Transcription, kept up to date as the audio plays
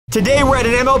Today we're at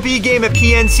an MLB game at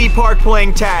PNC Park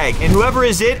playing tag, and whoever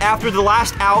is it after the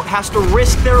last out has to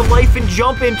risk their life and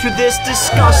jump into this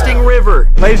disgusting river.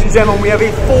 Ladies and gentlemen, we have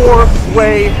a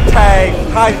four-way tag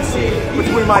hide and seek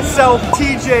between myself,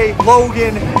 TJ,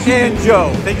 Logan, and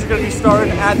Joe. Things are going to be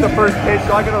starting at the first pitch,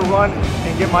 so I'm going to run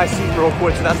and get my seat real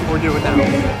quick, so that's what we're doing now.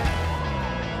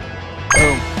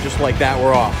 Boom, just like that,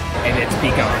 we're off. And it's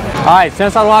begun. All right,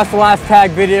 since I lost the last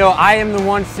tag video, I am the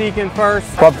one seeking first.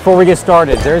 But before we get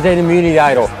started, there's an immunity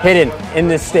idol hidden in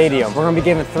this stadium. We're gonna be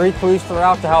given 3 clues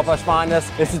throughout to help us find this.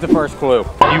 This is the first clue.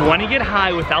 You wanna get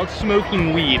high without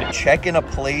smoking weed. Check in a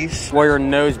place where your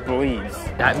nose bleeds.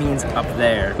 That means up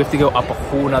there. We have to go up a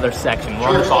whole nother section. We're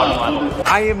on the bottom level.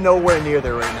 I am nowhere near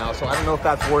there right now, so I don't know if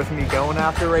that's worth me going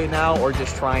after right now or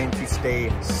just trying to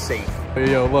stay safe. Hey,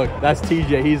 yo, look, that's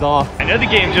TJ, he's off. I know the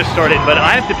game just started, but I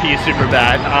have to pee super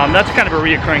bad. That's kind of a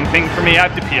reoccurring thing for me. I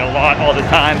have to pee a lot all the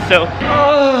time, so.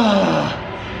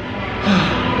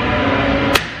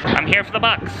 I'm here for the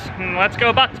Bucks. Let's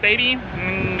go Bucks, baby.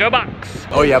 Go Bucks.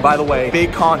 Oh yeah, by the way,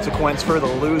 big consequence for the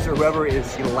loser. Whoever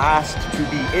is the last to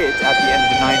be it at the end of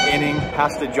the 9th inning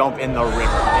has to jump in the river,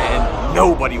 and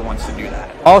nobody wants to do that.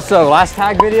 Also, last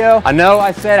tag video, I know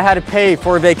I said I had to pay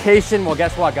for a vacation. Well,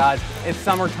 guess what, guys? It's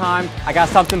summertime. I got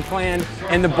something planned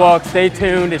in the book. Stay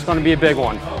tuned. It's going to be a big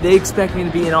one. They expect me to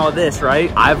be in all of this,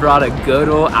 right? I brought a good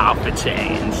old outfit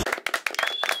change.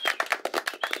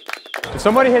 If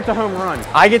somebody hits a home run,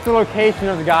 I get the location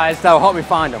of the guys that will help me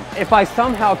find them. If I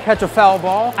somehow catch a foul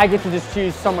ball, I get to just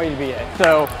choose somebody to be it.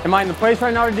 So, am I in the place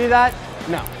right now to do that?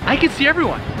 No. I can see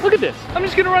everyone. Look at this. I'm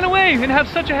just gonna run away and have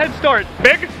such a head start.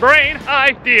 Big brain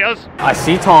ideas. I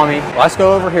see Tommy. Let's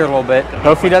go over here a little bit.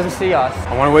 Hopefully he doesn't see us.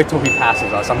 I want to wait till he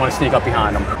passes us. I'm going to sneak up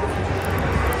behind him.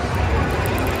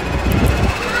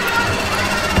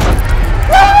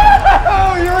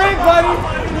 Oh, you're in, buddy.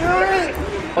 You're in.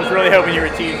 I was really hoping you were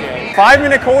TJ.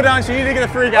 5-minute cooldown, so you need to get the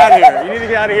freak out of here. You need to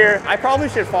get out of here. I probably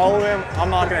should follow him. I'm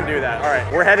not gonna do that. All right,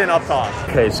 we're heading up top.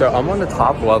 Okay, so I'm on the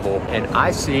top level and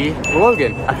I see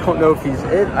Logan. I don't know if he's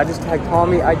it. I just tagged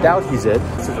Tommy. I doubt he's it.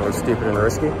 This is really stupid and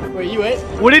risky. Wait, you it?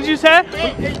 What did you say?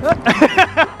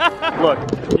 Look,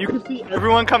 you can see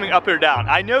everyone coming up or down.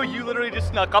 I know you literally just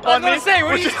snuck up on me. I was gonna say,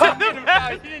 what are you talking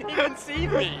about? You didn't even see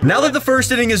me. Now that the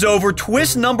first inning is over,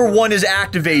 twist number 1 is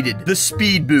activated, the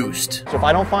speed boost. So if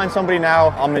I don't find somebody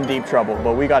now, I'm in deep trouble,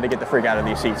 but we got to get the freak out of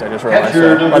these seats. I just realized.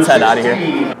 So let's head out of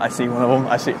here. I see one of them.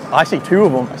 I see 2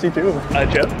 of them. I see 2 of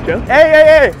them. Joe?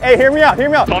 Hey, hear me out.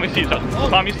 Tommy sees us.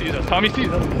 Tommy sees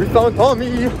us. We found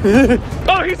Tommy.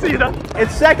 Oh, he sees us.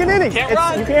 It's second inning. You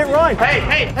can't run.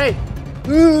 Hey.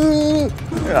 You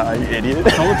idiot. I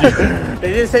told you.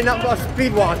 They didn't say nothing about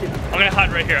speed walking. I'm gonna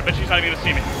hide right here. I bet she's not even gonna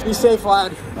see me. Be safe,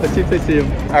 lad. Let's see if they see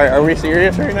him. All right, are we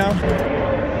serious right now?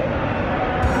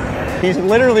 He's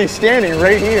literally standing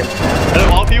right here. I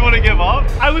don't want people to give up.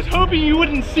 I was hoping you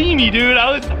wouldn't see me, dude.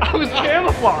 I was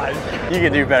camouflaged. You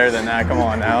can do better than that. Come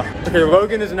on now. Okay,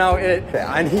 Logan is now it. Okay,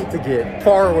 I need to get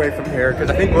far away from here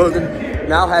because I think Logan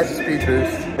now has a speed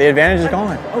boost. The advantage is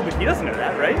gone. Oh, but he doesn't know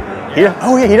that, right? He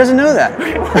doesn't know that.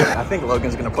 I think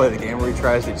Logan's gonna play the game where he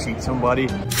tries to cheat somebody.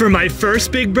 For my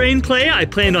first big brain play, I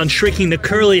planned on tricking the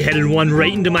curly-headed one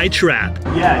right into my trap.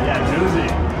 Yeah, Josie.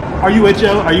 Are you with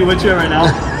Joe? Are you with Joe right now?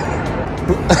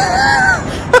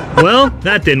 Well,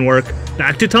 that didn't work.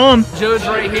 Back to Tom. Joe's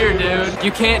right here, dude.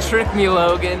 You can't trick me,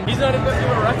 Logan. He's not even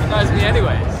gonna recognize me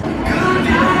anyways.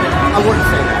 I wouldn't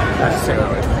say that. I just say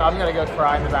that way. I'm gonna go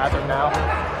cry in the bathroom now.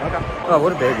 Okay. Oh,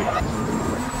 what a baby.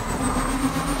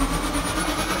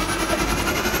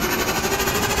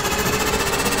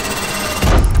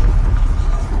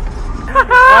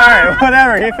 Alright,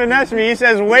 whatever. He finessed me. He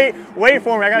says, wait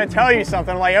for me. I gotta tell you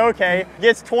something. I'm like, okay.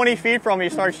 Gets 20 feet from me,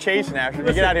 starts chasing after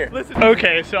me. Get out of here. Listen.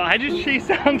 Okay, so I just chased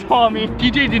down Tommy.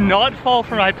 DJ did not fall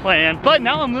for my plan, but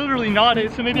now I'm literally not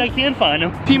it, so maybe I can find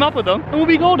him, team up with him, and we'll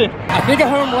be golden. I think a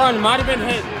home run might have been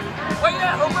hit. Wait,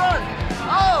 yeah, home run.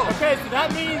 Oh! Okay, so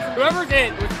that means whoever's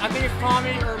it, which I think it's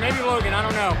Tommy or maybe Logan, I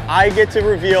don't know. I get to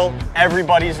reveal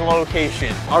everybody's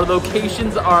location. Our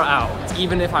locations are out.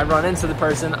 Even if I run into the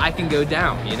person, I can go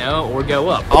down, you know, or go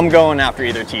up. I'm going after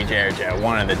either TJ or Joe,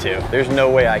 one of the two. There's no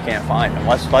way I can't find him.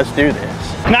 Let's do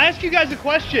this. Can I ask you guys a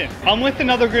question? I'm with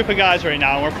another group of guys right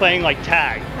now, and we're playing like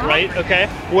tag, right? Okay.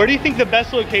 Where do you think the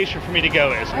best location for me to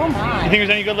go is? Oh my. You think there's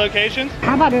any good locations?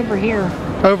 How about over here?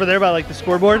 Over there by like the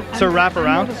scoreboard? So wrap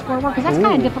around? The scoreboard, because that's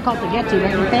kind of difficult difficult to get to,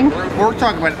 don't you think? We're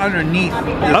talking about underneath.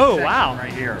 Oh, wow.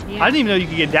 Right here. I didn't even know you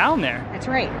could get down there. That's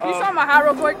right. Can you sign my hat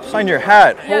real quick? Sign your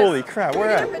hat. Yes. Holy crap, where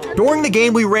at? During the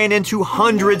game, we ran into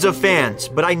hundreds of fans,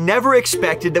 but I never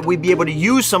expected that we'd be able to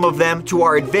use some of them to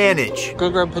our advantage. Go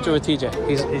grab a picture with TJ.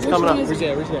 He's coming up. Where's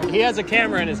he? He has a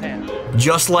camera in his hand.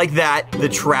 Just like that, the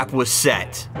trap was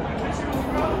set.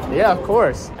 Yeah, of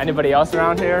course. Anybody else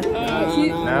around here?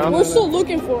 No? We're still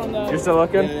looking for him though. You're still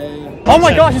looking? Oh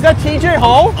my gosh, is that TJ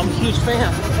Hall? I'm a huge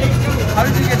fan. How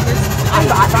did you get this?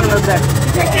 I found it there.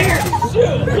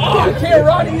 Oh, I can't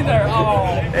run either.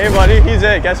 Oh. Hey buddy, he's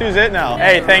it. Guess who's it now?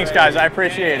 Hey, thanks guys, I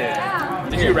appreciate it.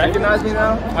 Did you recognize me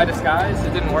though? My disguise?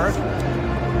 It didn't work?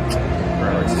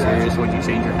 Bro, it's serious. Would you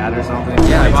change your hat or something?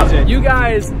 Yeah, you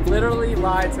guys literally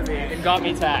lied to me and got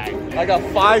me tagged. I got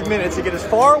 5 minutes to get as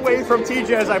far away from TJ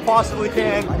as I possibly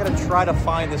can. I gotta try to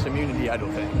find this immunity idol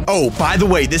thing. Oh, by the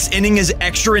way, this inning is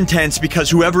extra intense because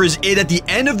whoever is it at the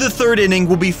end of the 3rd inning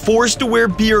will be forced to wear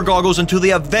beer goggles until they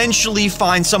eventually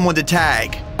find someone to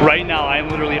tag. Right now, I am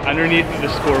literally underneath the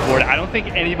scoreboard. I don't think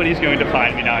anybody's going to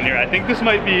find me down here. I think this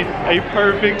might be a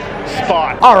perfect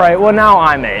spot. All right, well now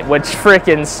I'm it, which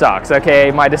freaking sucks, okay?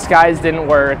 My disguise didn't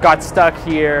work, got stuck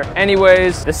here.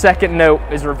 Anyways, the second note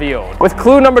is revealed. With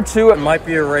clue number 2, It might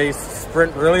be a race.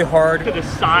 Sprint really hard. To the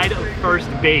side of first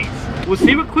base. We'll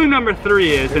see what clue number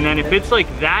 3 is, and then if it's like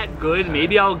that good,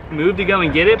 maybe I'll move to go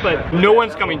and get it, but no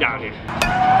one's coming down here.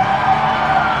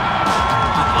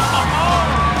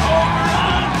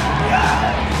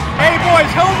 Hey boys,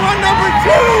 home run number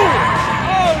 2!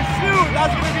 Oh shoot,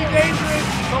 that's gonna be dangerous.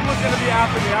 Someone's gonna be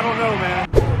after me, I don't know, man.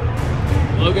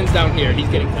 Logan's down here, he's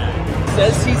getting tagged.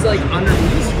 Says he's like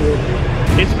underneath the scoreboard.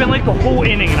 It's been like the whole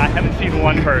inning and I haven't seen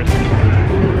one person.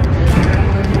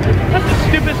 That's the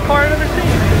stupidest car I've ever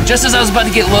seen. Just as I was about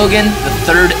to get Logan, the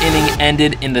 3rd inning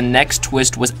ended and the next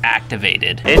twist was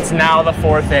activated. It's now the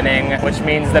 4th inning, which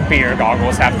means the beer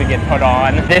goggles have to get put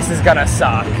on. This is gonna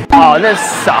suck. Oh, this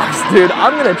sucks, dude.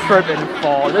 I'm gonna trip and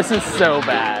fall. This is so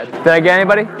bad. Did I get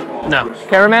anybody? No.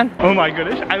 Cameraman? Oh my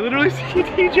goodness, I literally see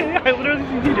TJ. I literally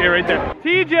see TJ right there.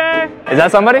 TJ! Is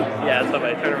that somebody? Yeah, it's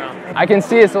somebody. Turn around. I can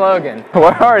see it's Logan.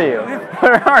 Where are you?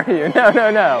 Where are you? No, no,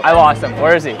 no. I lost him.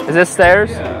 Where is he? Is this stairs?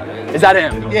 Is that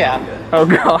him? Yeah. Oh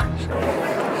gosh.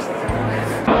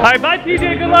 All right, bye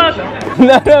TJ, good luck.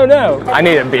 No, no, no. I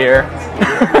need a beer.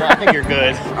 I think you're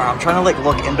good. I'm trying to like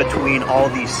look in between all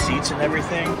these seats and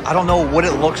everything. I don't know what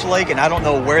it looks like and I don't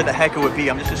know where the heck it would be.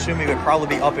 I'm just assuming it would probably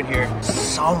be up in here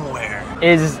somewhere.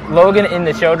 Is Logan in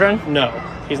the children? No,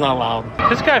 he's not allowed.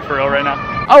 This guy for real right now.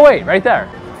 Oh wait, right there.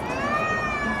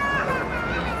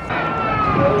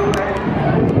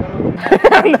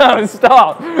 No,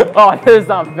 stop. Oh, this is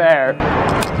not fair.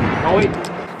 Oh wait.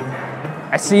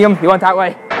 I see him. He went that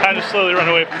way. Kind of slowly run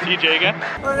away from TJ again.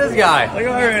 Look at this guy. Look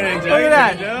Look at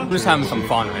that. I'm just having some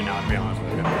fun right now, to be honest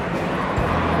with you.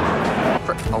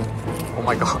 Oh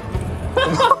my god.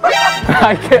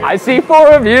 I see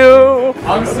 4 of you.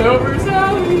 I'm Silver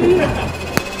Sally.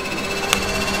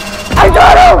 I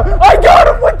got him! I got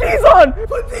him! Put these on!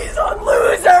 Put these on,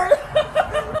 loser!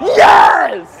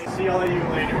 Yes! See all of you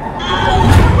later.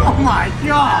 Oh my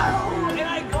god. And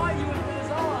I got you with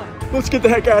this on. Let's get the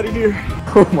heck out of here.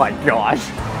 Oh my gosh.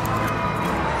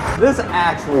 This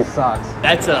actually sucks.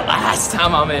 That's the last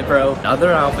time I'm in, bro.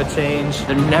 Another outfit change.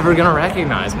 They're never gonna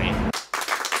recognize me.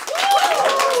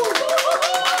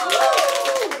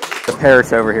 The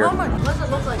parrot's over here. Oh my, what's it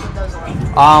look like with those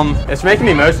on? It's making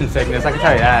me motion sickness, I can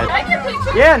tell you that. Can I get a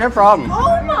picture? Yeah, no problem.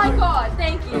 Oh my god,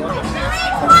 thank you.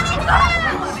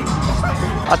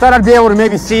 I thought I'd be able to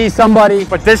maybe see somebody,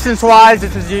 but distance-wise,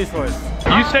 this is useless.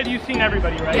 You said you've seen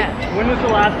everybody, right? Yeah. When was the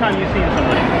last time you seen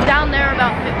somebody? Down there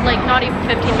about, like, not even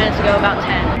 15 minutes ago, about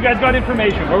 10. You guys got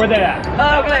information. Where were they at?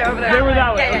 Over there, over there. They were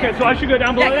that way. Yeah, yeah. Okay, so I should go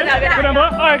down below Yeah, there? go down, Go down below?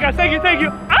 All right, guys, thank you, thank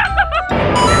you.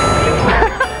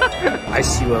 I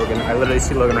see Logan. I literally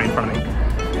see Logan right in front of me.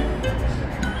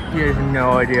 He has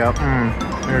no idea.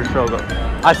 They're so good.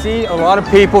 I see a lot of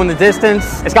people in the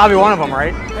distance. It's gotta be one of them,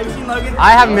 right? Have you seen Logan?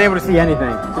 I haven't been able to see anything,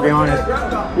 to be honest.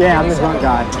 Yeah, I'm the drunk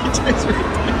guy.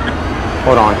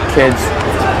 Hold on, kids.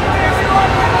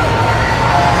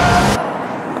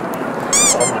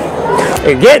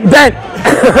 Hey, get bent!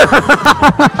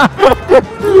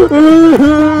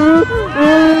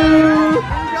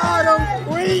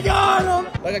 We got him!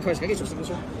 I got a question. Can I get your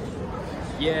signature?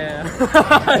 Yeah.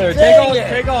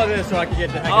 Take all this so I can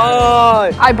get the heck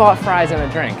I bought fries and a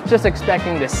drink, just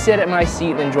expecting to sit at my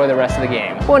seat and enjoy the rest of the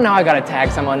game. Well, now I gotta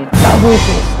tag someone.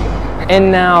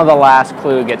 And now the last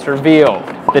clue gets revealed.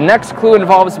 The next clue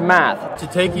involves math. to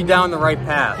take you down the right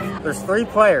path. There's 3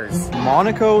 players.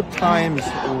 Monaco times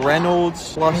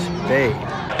Reynolds plus Bay.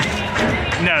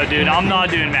 No, dude, I'm not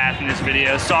doing math in this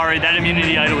video. Sorry, that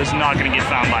immunity idol is not gonna get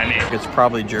found by me. It's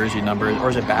probably jersey numbers,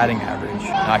 or is it batting average?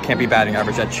 No, it can't be batting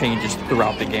average. That changes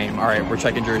throughout the game. All right, we're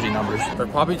checking jersey numbers. They're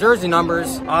probably jersey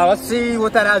numbers. Let's see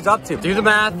what that adds up to. Do the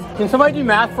math. Can somebody do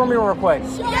math for me real quick?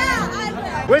 Yeah, I will.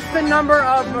 What's the number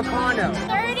of Meccano?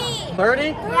 30. 30?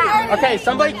 Yeah. Okay,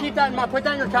 somebody keep that in mind. Put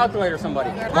that in your calculator, somebody.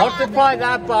 Multiply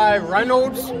that by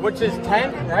Reynolds, which is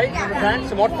 10, right? Number 10.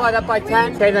 So multiply that by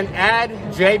 10. Okay, then add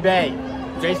J. Bay.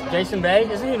 Jason Bay?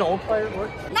 Isn't he an old player?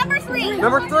 What? Number 3.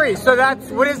 Number 3. So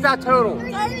that's, what is that total?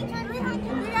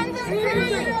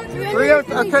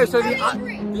 303. Okay, so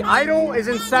the idol is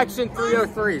in section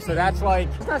 303. So that's like,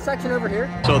 is that section over here?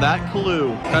 So that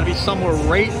clue gotta be somewhere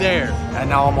right there. And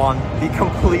now I'm on the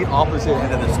complete opposite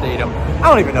end of the stadium. I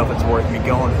don't even know if it's worth me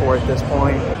going for it at this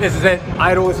point. This is it.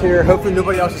 Idol is here. Hopefully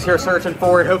nobody else is here searching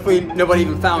for it. Hopefully nobody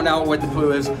even found out what the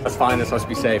clue is. Let's find this. Let's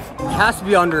be safe. It has to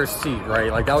be under a seat,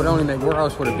 right? Like that would only make, where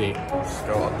else would it be? Just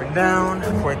go up and down.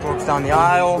 Quick looks down the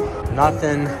aisle.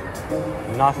 Nothing.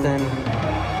 Nothing.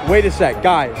 Wait a sec,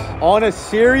 guys. On a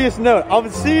serious note,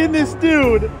 I'm seeing this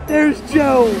dude. There's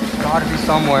Joe. Gotta be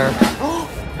somewhere.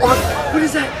 What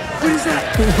is that? What is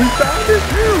that? We found it.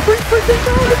 We freaking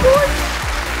found it, boys.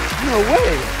 No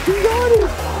way. We got it.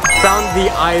 Found the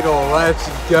idol. Let's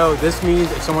go. This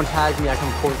means if someone tags me, I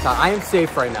can pull this out. I am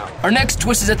safe right now. Our next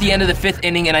twist is at the end of the 5th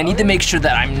inning, and I need to make sure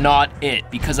that I'm not it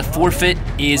because a forfeit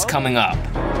is coming up.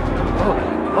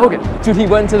 Logan, dude, he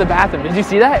went to the bathroom. Did you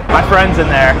see that? My friend's in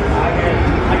there.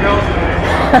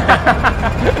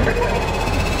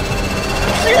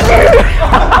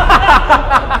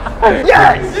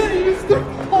 Yes! Dude, you still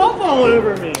pop all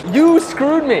over me. You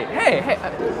screwed me. Hey.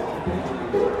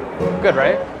 Good,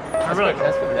 right? That's really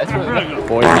good. That's really good.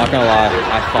 Boys, not gonna lie,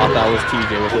 I thought that was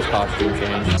TJ with his costume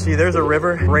change. See, there's a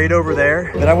river right over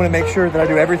there that I want to make sure that I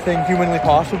do everything humanly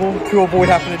possible to avoid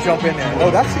having to jump in there. Oh,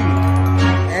 that's the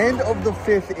end of the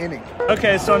 5th inning.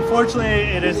 Okay, so unfortunately,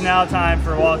 it is now time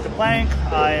for walk the plank.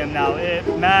 I am now it.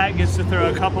 Matt gets to throw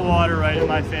a cup of water right in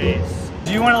my face.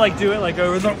 Do you want to like do it like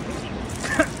over the...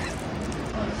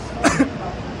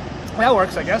 That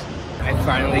works, I guess. I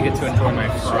finally get to enjoy my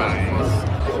fries.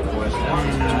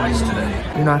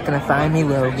 You're not gonna find me,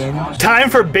 Logan. Time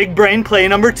for big brain play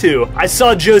number 2. I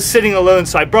saw Joe sitting alone,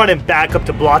 so I brought him back up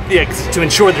to block the exit to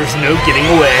ensure there's no getting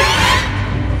away.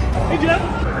 Hey, Joe.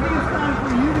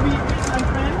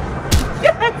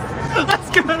 Let's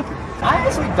go. I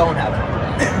actually don't have one.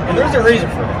 And there's a reason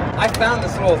for that. I found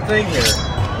this little thing here.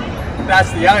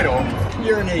 That's the idol.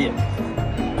 You're an idiot.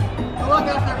 Look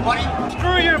out there, buddy.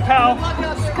 Screw you, pal.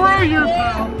 Screw you,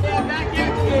 pal. Yeah, back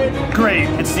in, kid. Great.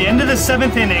 It's the end of the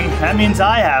 7th inning. That means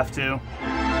I have to.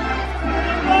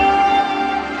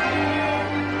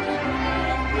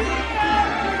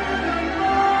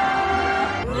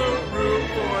 Root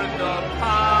for the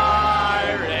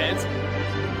Pirates.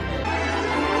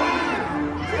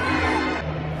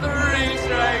 3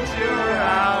 strikes, you're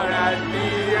out at the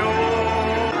old.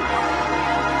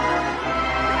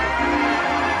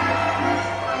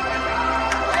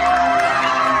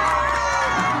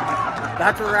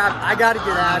 That's a wrap. I gotta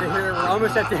get out of here. We're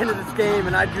almost at the end of this game,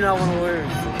 and I do not want to lose.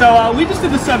 So we just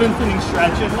did the 7th inning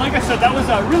stretch, and like I said, that was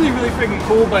really, really freaking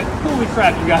cool, but holy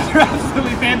crap, you guys are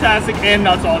absolutely fantastic and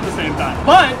nuts all at the same time.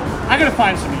 But I gotta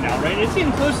find something now, right? It's getting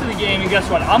close to the game, and guess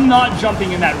what? I'm not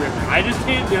jumping in that river. I just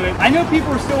can't do it. I know people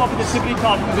are still up at the tippity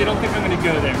top because they don't think I'm gonna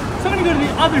go there. So I'm gonna go to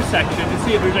the other section and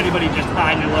see if there's anybody just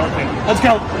hiding and lurking. Let's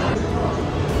go.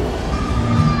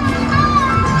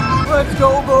 Let's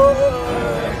go, boys!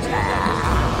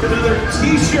 Another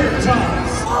t-shirt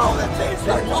toss. Oh, the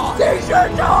t-shirt toss! T-shirt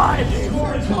toss!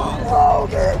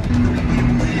 Logan!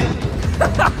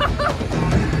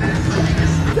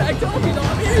 Tag talking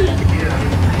on me!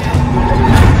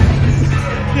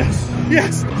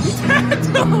 Yes.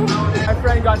 My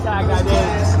friend got tagged, I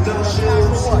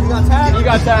did. You got tagged? You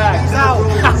got tagged. He's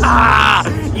out.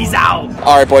 He's out.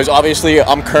 All right, boys, obviously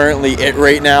I'm currently it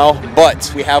right now,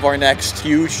 but we have our next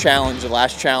huge challenge, the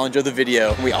last challenge of the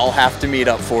video. We all have to meet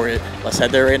up for it. Let's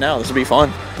head there right now. This will be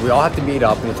fun. We all have to meet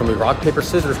up, and it's gonna be rock, paper,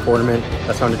 scissors tournament.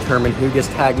 That's gonna determine who gets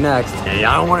tagged next. And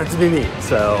I don't want it to be me,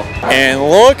 so. And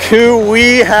look who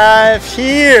we have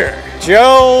here.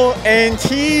 Joe and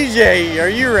TJ, are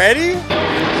you ready?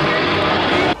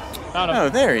 Oh,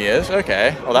 there he is.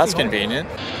 Okay, well that's convenient.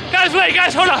 Guys, wait,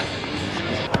 guys, hold on.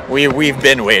 We've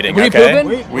been waiting. Were you okay,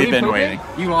 pooping? we've been waiting.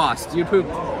 You lost. You pooped.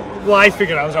 Well, I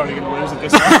figured I was already going to lose at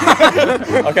this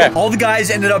point. Okay. All the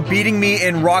guys ended up beating me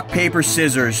in rock, paper,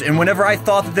 scissors. And whenever I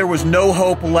thought that there was no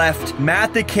hope left,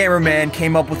 Matt the cameraman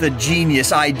came up with a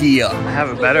genius idea. I have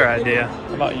a better idea.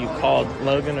 How about you called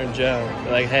Logan or Joe?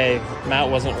 Like, hey, Matt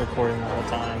wasn't recording the whole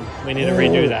time. We need to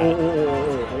redo that.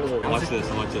 Watch this.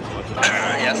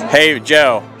 Hey,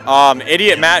 Joe.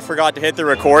 Idiot Matt forgot to hit the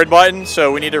record button,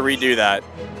 so we need to redo that.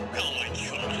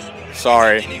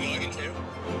 Sorry.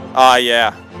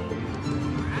 Yeah.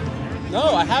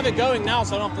 No, I have it going now,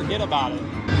 so I don't forget about it.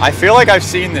 I feel like I've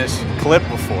seen this clip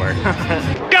before.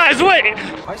 Guys, wait!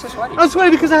 Why are you so sweaty? I'm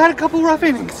sweaty because I had a couple rough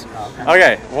innings.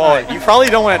 Okay, well, you probably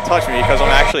don't want to touch me because I'm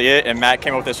actually it, and Matt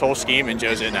came up with this whole scheme, and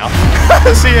Joe's it now.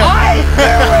 See him.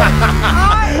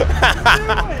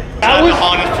 That was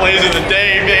honest plays of the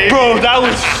day, baby. Bro, that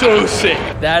was so sick.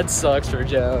 That sucks for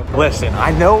Joe. Listen,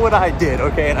 I know what I did,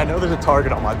 okay? And I know there's a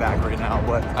target on my back right now,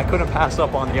 but I couldn't pass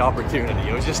up on the opportunity.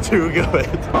 It was just too good.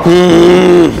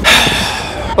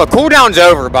 But cooldown's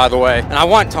over, by the way. And I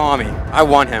want Tommy. I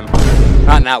want him.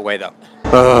 Not in that way, though.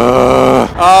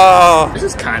 This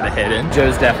is kind of hidden.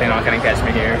 Joe's definitely not going to catch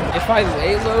me here. If I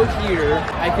lay low here,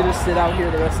 I could just sit out here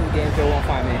the rest of the game. Joe won't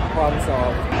find me. Problem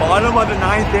solved. Bottom of the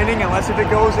 9th inning, unless if it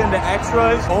goes into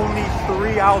extras, only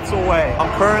 3 outs away.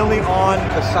 I'm currently on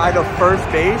the side of first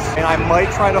base, and I might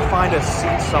try to find a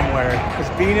seat somewhere. Because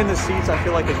being in the seats, I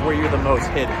feel like is where you're the most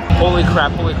hidden. Holy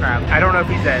crap, holy crap. I don't know if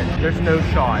he's dead. There's no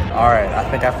shot. All right, I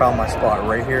think I found my spot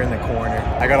right here in the corner.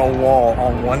 I got a wall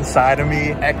on one side of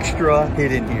me, extra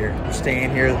hidden here. I'm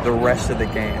staying here the rest of the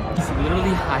game. He's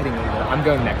literally hiding over there. I'm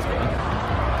going next one.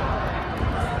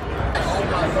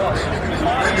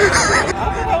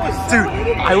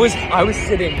 Dude, I was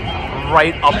sitting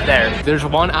right up there. There's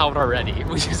 1 out already.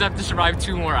 We just have to survive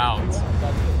 2 more outs.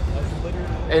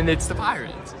 And it's the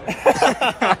Pirates.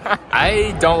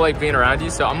 I don't like being around you,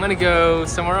 so I'm gonna go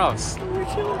somewhere else. We're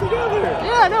chilling together.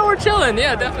 Yeah, no, we're chilling.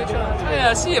 Yeah, definitely chilling.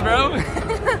 Yeah, see you, bro.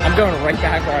 I'm going right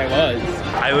back where I was.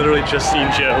 I literally just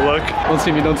seen Joe. Look. Don't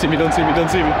see me, don't see me, don't see me, don't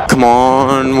see me. Come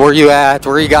on, where you at?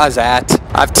 Where you guys at?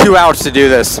 I have 2 outs to do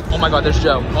this. Oh my god, there's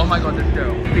Joe. Oh my god, there's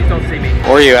Joe. Please don't see me.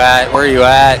 Where you at? Where you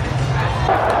at?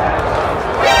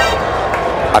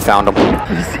 I found him. He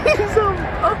sees him.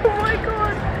 Oh my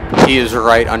god. He is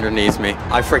right underneath me.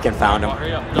 I freaking found him.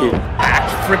 Hurry up. No.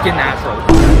 Act freaking natural.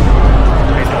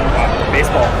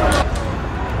 Baseball.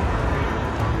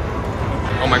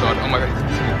 Oh my god, oh my god.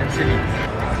 It's in me.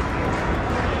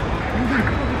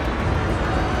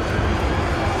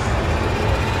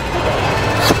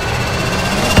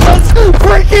 Let's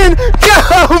freaking go,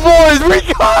 boys! We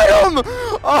got him!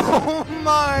 Oh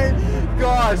my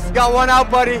gosh. Got 1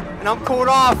 out, buddy, and I'm cooled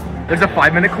off. There's a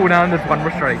 5-minute cooldown, there's 1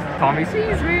 more strike. Tommy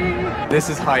sees me. This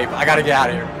is hype. I gotta get out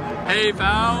of here. Hey,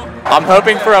 pal. I'm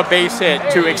hoping for a base hit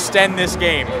to extend this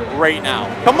game right now.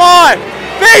 Come on!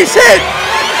 Base hit!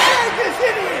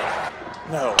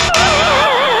 No. Hey,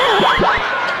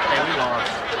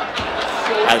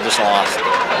 we lost.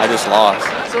 I just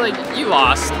lost. So, like, you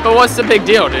lost. But what's the big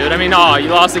deal, dude? I mean, you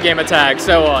lost the game of tag.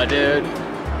 So what, dude?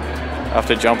 I have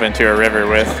to jump into a river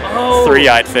with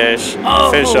 3-eyed fish,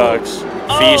 fish hooks,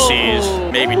 feces,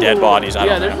 maybe dead bodies. I don't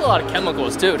know. Yeah, there's a lot of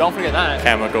chemicals, too. Don't forget that.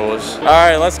 Chemicals. All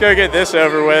right, let's go get this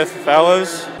over with,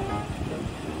 fellas.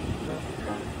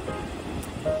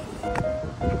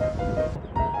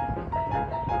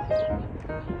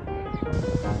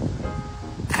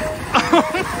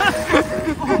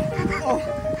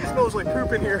 It smells like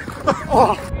poop in here.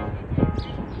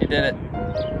 You did it.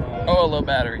 Oh, a low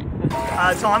battery.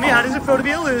 Tommy, how does it feel to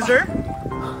be a loser?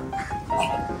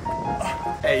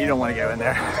 Hey, you don't want to go in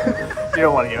there. You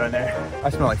don't want to go in there. I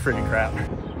smell like freaking crap.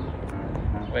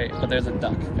 Wait, but there's a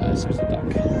duck, guys. There's a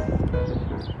duck.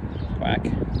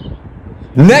 Quack.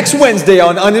 Next Wednesday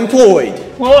on Unemployed.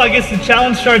 Well, I guess the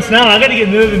challenge starts now. I gotta get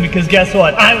moving because guess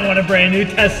what? I want a brand new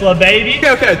Tesla, baby.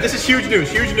 Okay, this is huge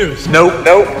news, huge news. Nope.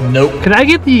 Can I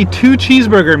get the 2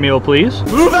 cheeseburger meal, please?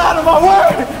 Move out of my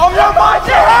way! I'm gonna bite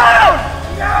your house!